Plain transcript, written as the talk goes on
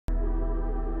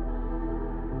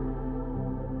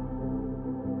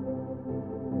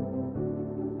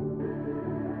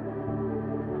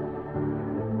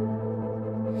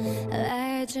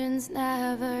legends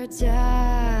never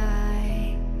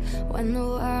die. When the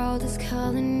world is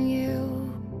calling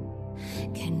you,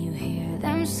 can you hear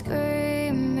them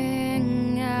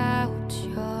screaming out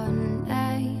your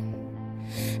name?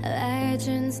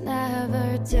 Legends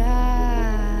never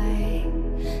die.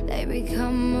 They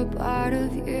become a part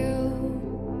of you.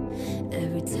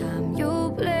 Every time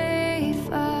you bleed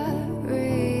for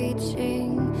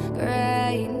reaching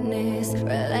greatness,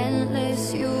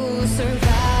 relentless, you survive.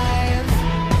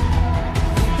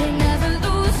 They never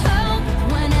lose hope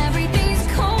when everything's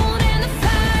cold and the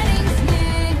fighting's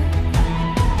near.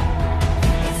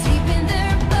 It's deep in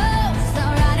their bones,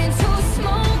 they'll ride into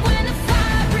smoke when the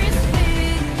fire is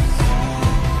fierce.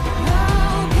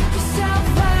 Oh, pick yourself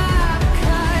up,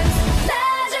 'cause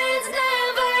legends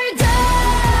never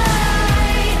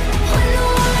die. When the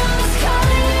world is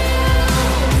calling you,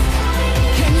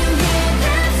 can you hear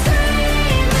them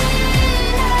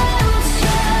screaming out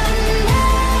your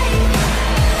name?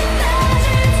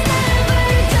 Legends never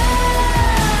die.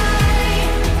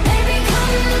 They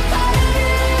become a part of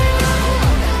you.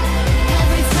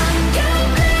 Every time you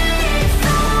bleed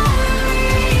for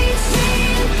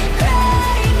reaching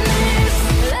greatness,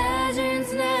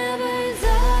 legends never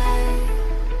die.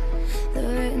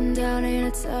 They're written down in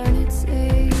eternity.